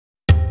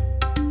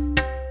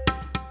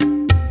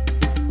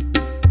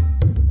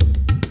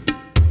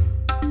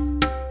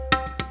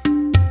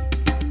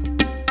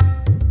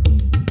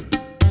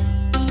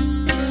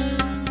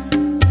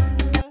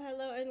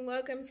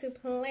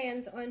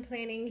Planned on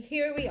Planning.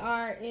 Here we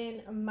are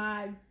in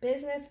my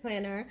business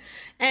planner,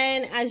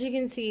 and as you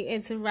can see,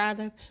 it's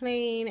rather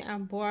plain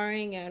and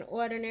boring and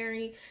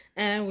ordinary,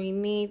 and we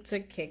need to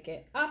kick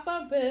it up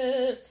a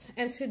bit.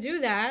 And to do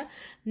that,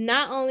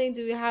 not only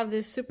do we have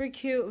this super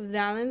cute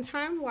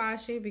Valentine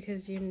washi,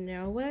 because you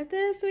know what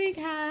this week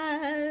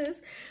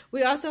has,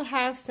 we also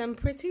have some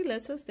pretty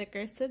little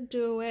stickers to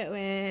do it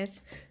with.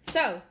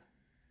 So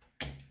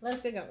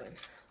let's get going.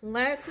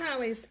 Let's not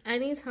waste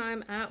any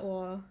time at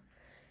all.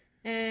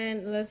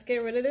 And let's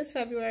get rid of this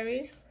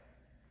February.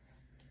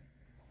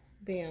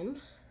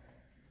 Bam.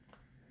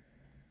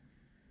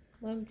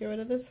 Let's get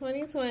rid of the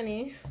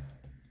 2020.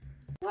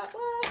 What?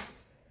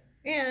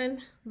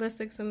 And let's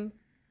stick some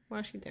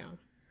washi down.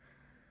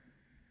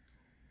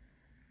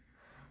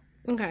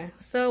 Okay,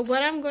 so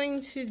what I'm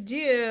going to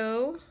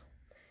do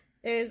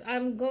is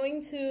I'm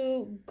going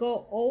to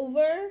go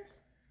over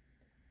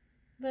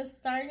the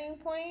starting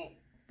point,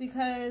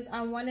 because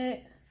I want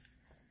it.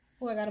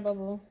 Oh, I got a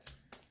bubble.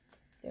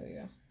 There we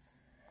go.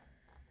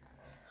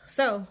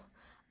 So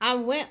I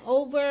went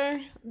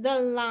over the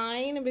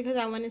line because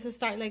I wanted to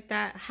start like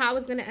that. How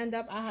it's going to end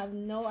up, I have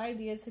no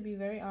idea, to be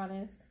very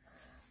honest.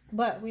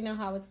 But we know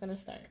how it's going to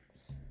start.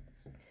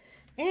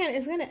 And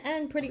it's going to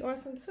end pretty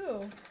awesome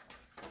too.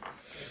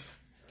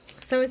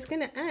 So it's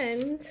going to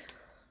end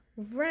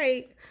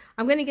right.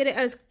 I'm going to get it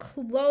as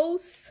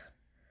close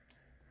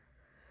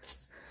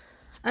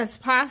as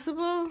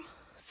possible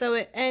so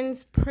it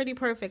ends pretty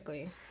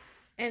perfectly.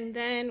 And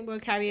then we'll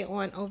carry it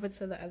on over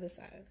to the other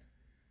side.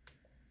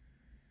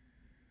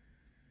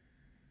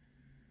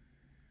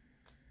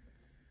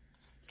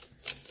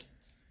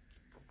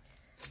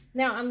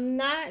 Now, I'm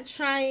not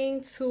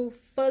trying to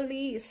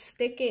fully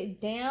stick it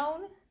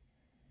down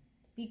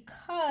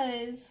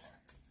because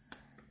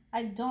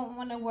I don't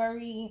want to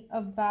worry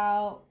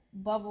about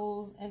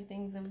bubbles and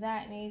things of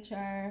that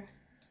nature.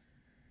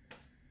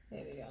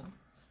 There we go.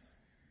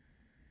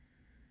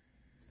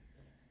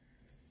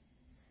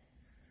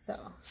 So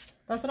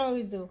that's what I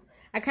always do.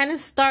 I kind of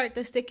start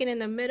the sticking in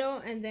the middle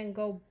and then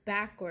go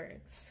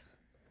backwards.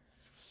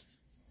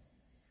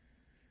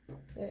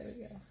 There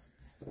we go.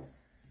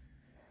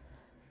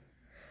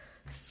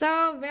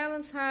 So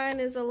Valentine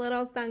is a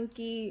little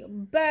funky,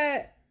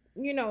 but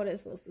you know what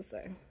it's supposed to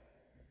say.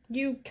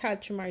 You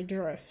catch my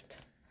drift.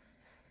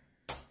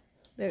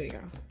 There we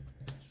go.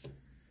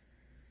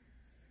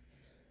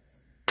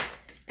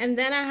 And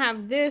then I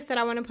have this that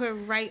I want to put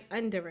right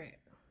under it.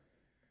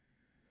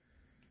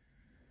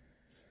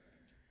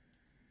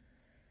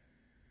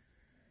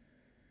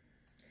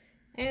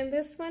 And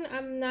this one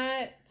I'm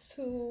not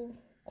too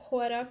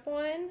caught up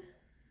on.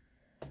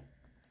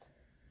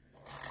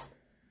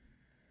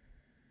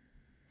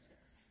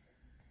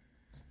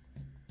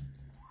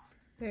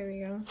 There we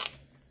go.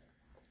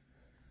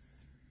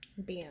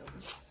 Bam.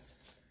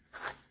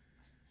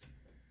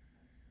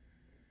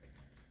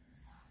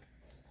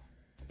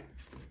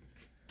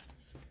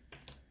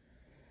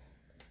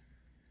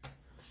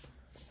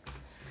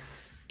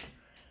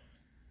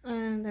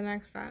 And the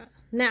next dot.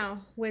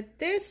 Now, with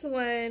this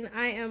one,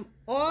 I am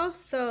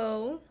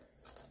also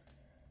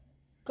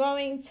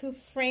going to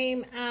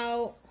frame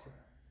out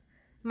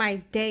my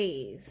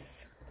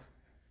days.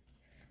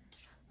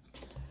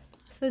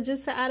 So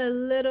just to add a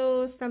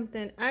little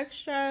something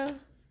extra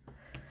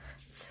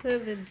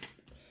to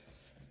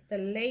the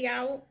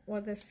layout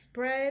or the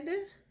spread,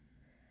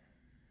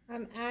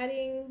 I'm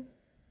adding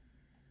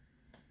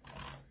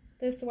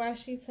this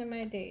washi to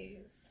my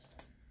days.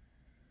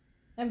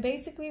 And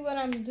basically what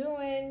I'm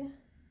doing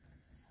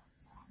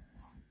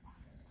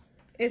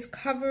is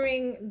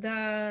covering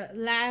the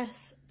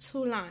last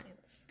two lines.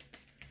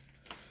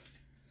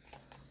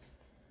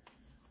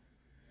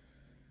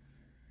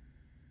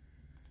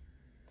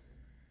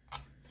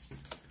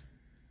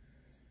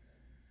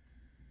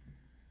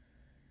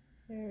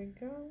 There we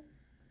go.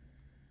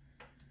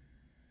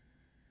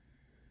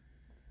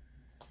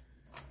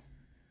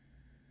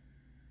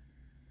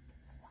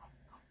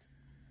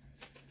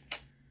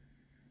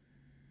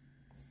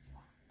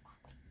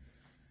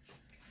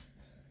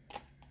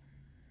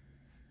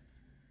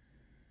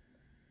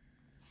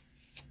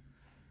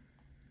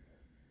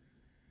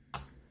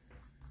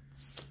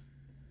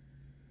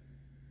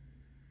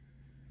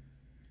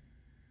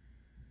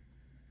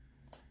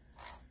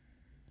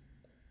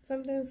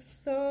 Something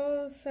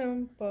so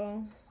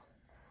simple.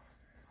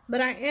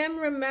 But I am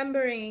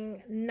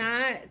remembering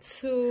not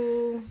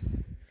to,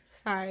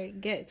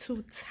 get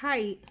too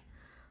tight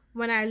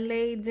when I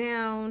lay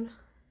down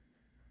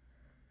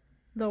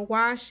the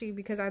washi,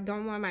 because I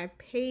don't want my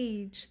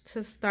page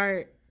to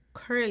start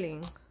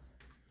curling.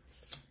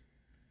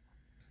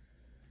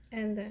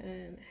 And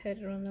then hit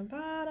it on the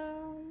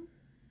bottom.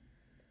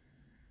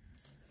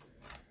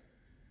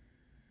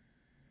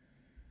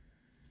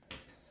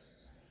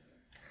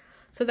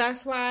 So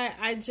that's why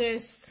I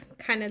just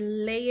kind of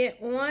lay it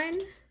on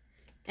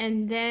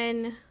and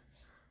then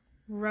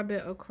rub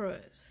it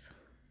across.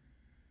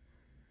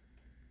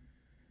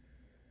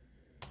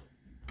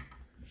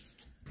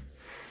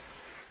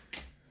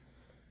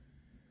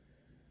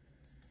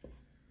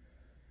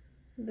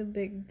 the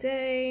big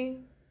day.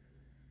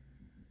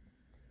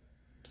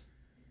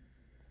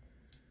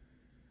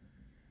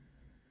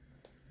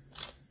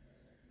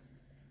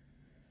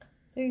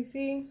 So you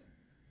see?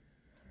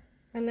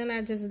 And then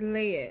I just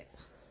lay it.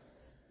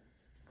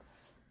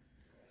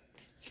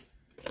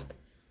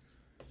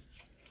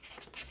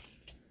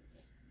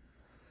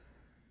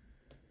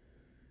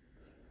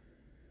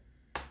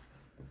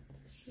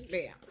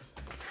 Bam.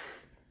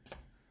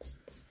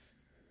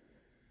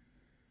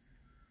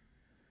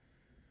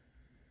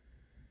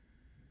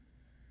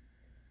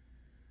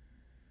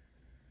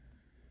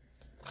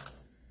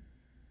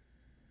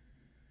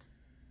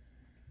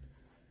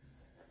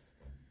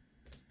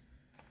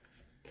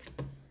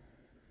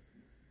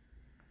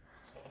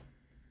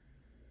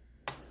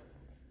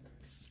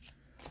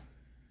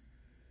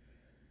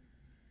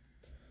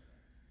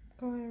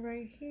 Going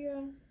right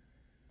here.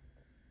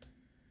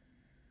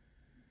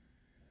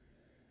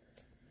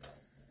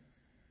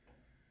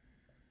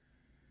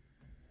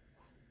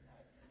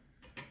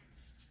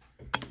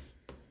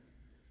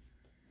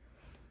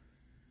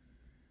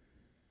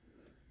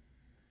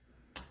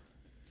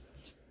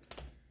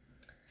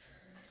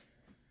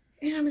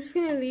 And I'm just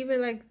gonna leave it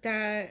like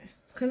that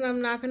because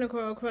I'm not gonna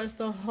go across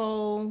the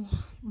whole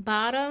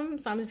bottom.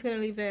 So I'm just gonna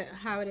leave it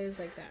how it is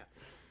like that.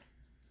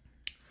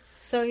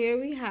 So here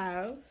we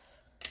have,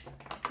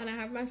 and I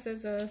have my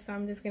scissors, so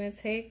I'm just gonna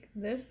take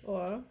this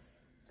off.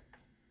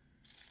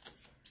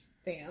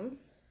 Bam.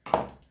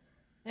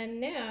 And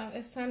now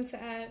it's time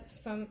to add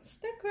some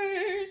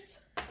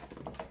stickers.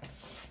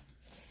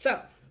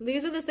 So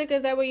these are the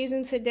stickers that we're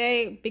using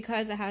today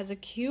because it has a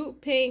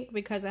cute pink,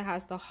 because it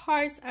has the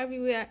hearts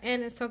everywhere,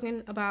 and it's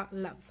talking about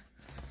love.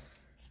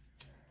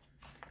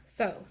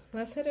 So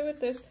let's hit it with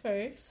this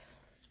first.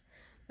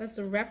 Let's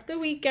rep the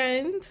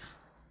weekend.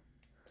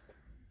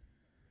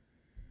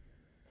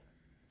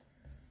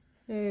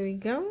 There we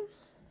go.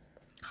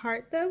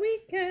 Heart the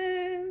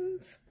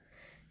weekend.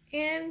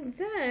 And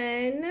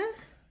then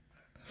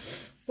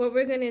what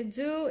we're gonna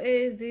do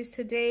is these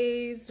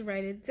today's,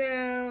 write it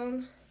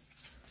down,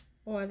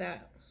 or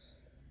that.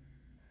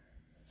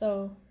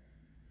 So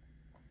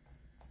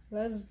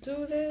let's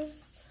do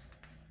this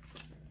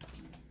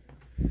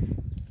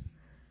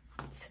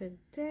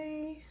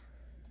today.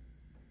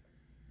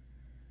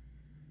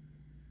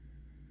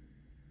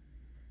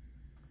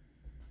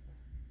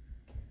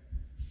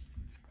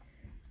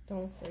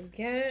 Don't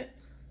forget.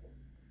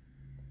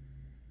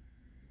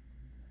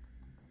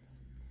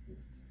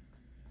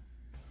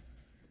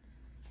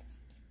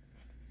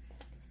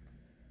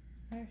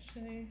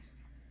 Actually,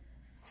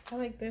 I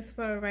like this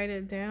for write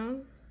it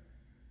down.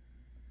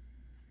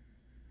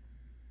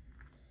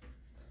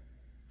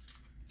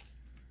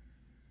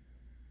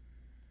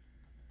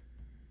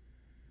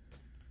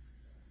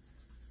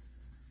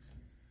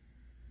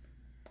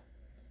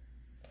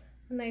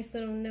 A nice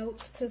little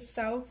notes to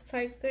self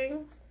type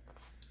thing.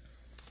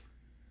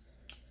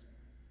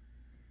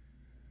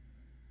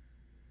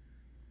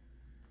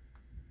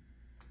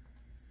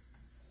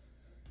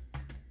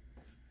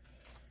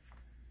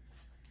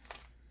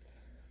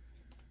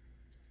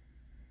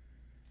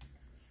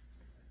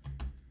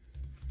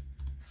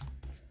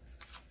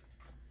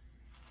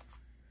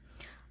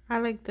 I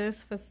like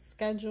this for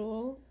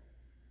schedule.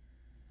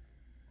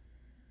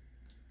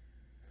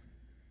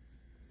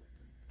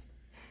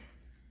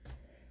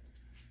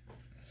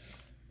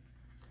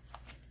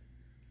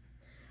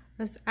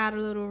 Let's add a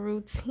little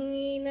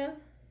routine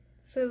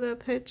to the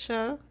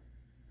picture.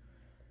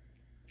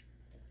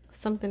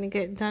 Something to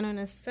get done on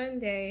a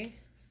Sunday.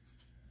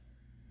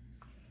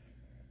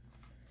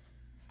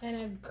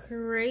 And a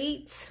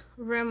great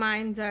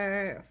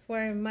reminder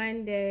for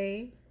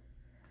Monday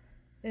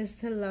is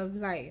to love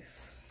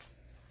life.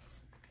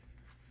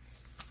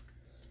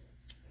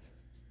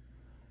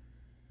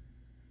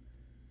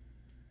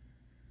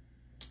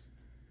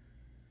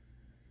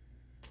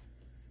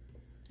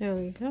 There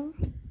we go.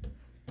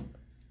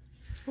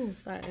 Oh,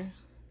 sorry.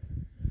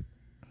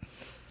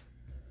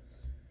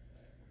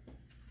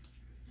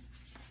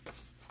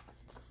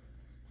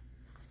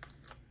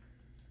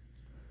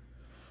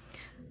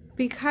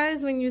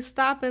 Because when you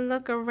stop and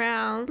look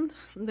around,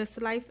 this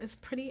life is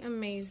pretty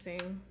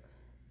amazing.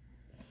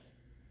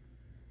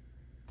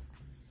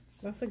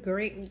 That's a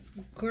great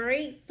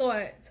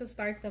thought to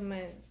start the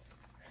month.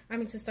 I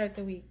mean, to start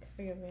the week.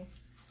 Forgive me.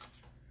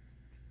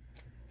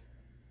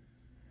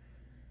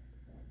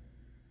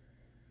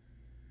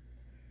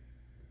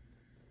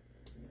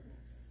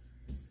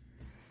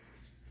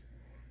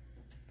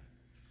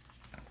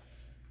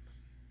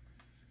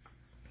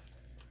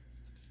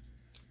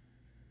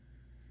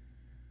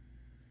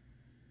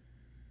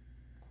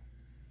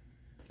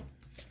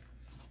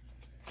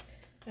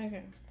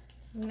 Okay,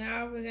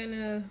 now we're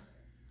gonna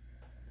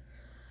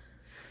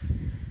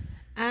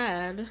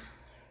add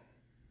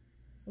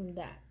some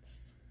dots.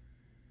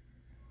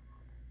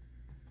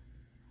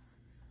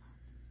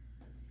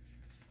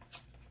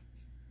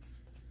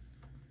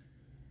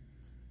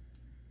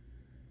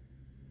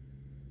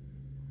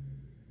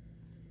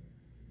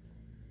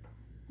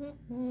 It's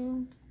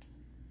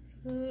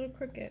a little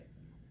crooked.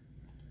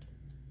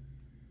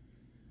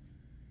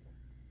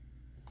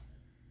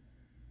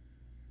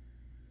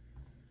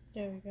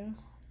 There we go.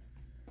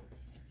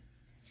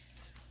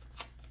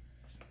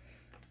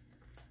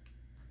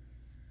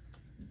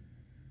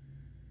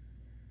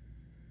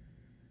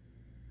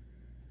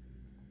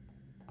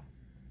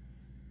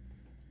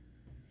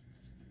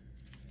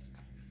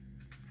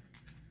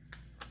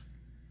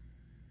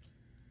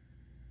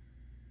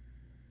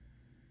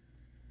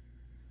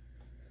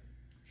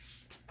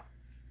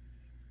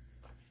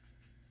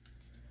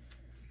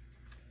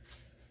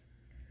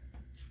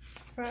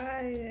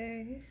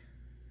 Friday.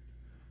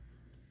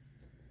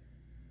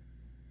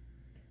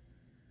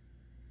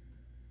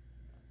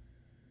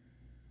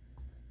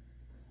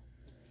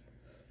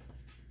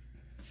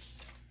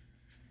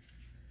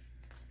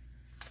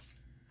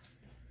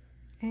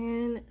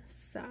 And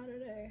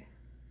Saturday.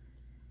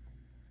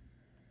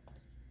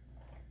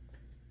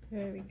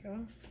 There we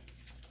go.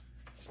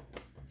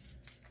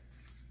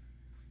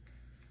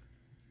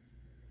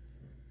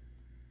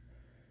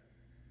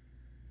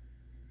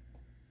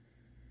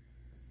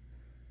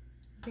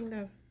 I think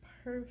that's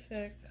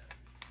perfect.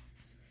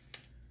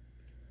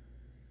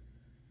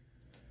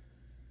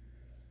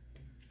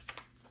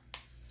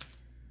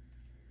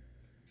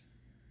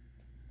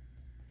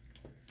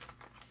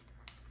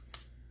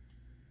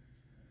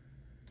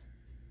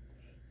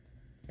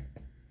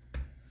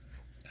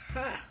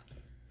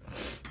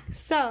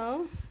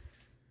 So,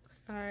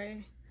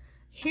 sorry.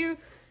 Here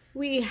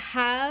we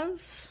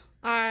have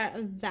our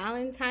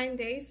Valentine's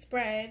Day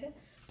spread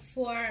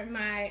for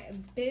my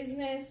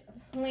business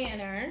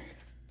planner.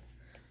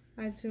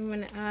 I do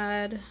want to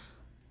add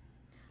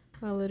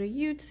a little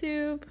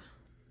YouTube.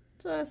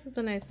 Just as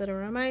a nice little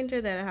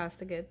reminder that it has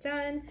to get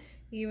done,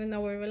 even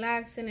though we're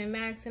relaxing and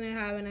maxing and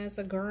having us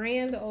a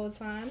grand old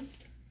time.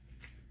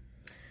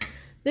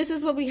 This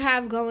is what we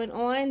have going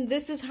on.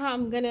 This is how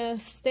I'm gonna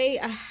stay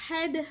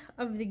ahead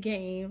of the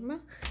game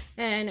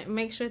and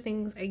make sure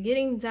things are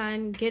getting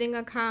done, getting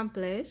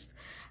accomplished.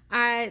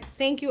 I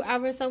thank you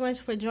ever so much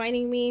for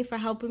joining me, for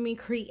helping me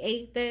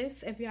create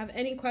this. If you have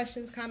any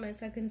questions,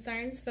 comments, or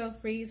concerns, feel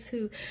free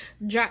to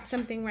drop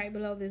something right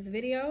below this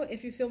video.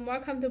 If you feel more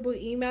comfortable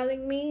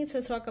emailing me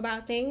to talk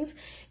about things,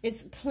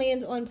 it's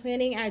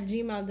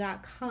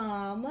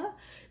plannedonplanning@gmail.com.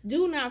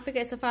 Do not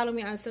forget to follow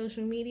me on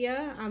social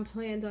media. I'm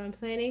Planned on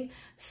Planning.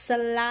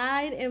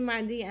 Slide in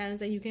my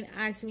DMs and you can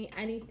ask me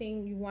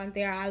anything you want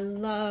there. I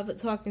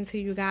love talking to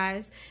you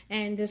guys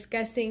and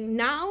discussing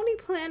not only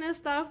planning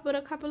stuff, but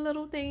a couple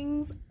little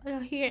things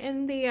here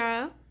and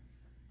there.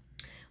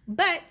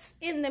 But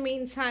in the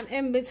meantime,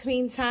 in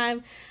between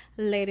time,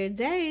 later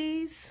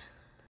days.